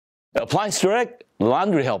Appliance Direct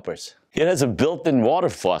Laundry Helpers. It has a built-in water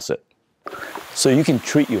faucet, so you can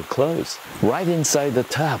treat your clothes right inside the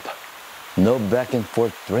tub. No back and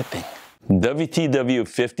forth dripping.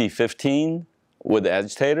 WTW5015 with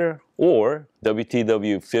agitator or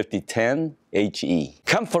WTW5010HE.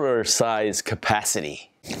 Comforter size capacity.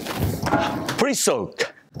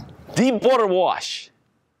 Pre-soak. Deep water wash.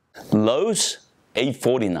 Lowe's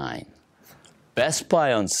 $8.49. Best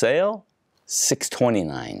Buy on sale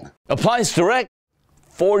 $6.29. Appliance Direct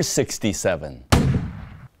 $4.67.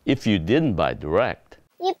 If you didn't buy direct,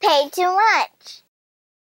 you paid too much.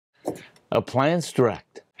 Appliance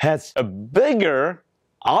Direct has a bigger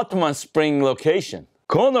Altamonte Spring location.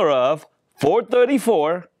 Corner of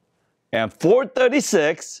 434 and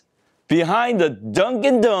 436 behind the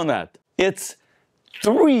Dunkin' Donut. It's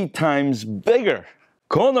 3 times bigger.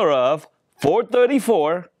 Corner of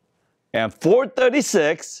 434 and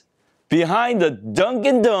 436 behind the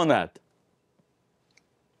Dunkin' Donut.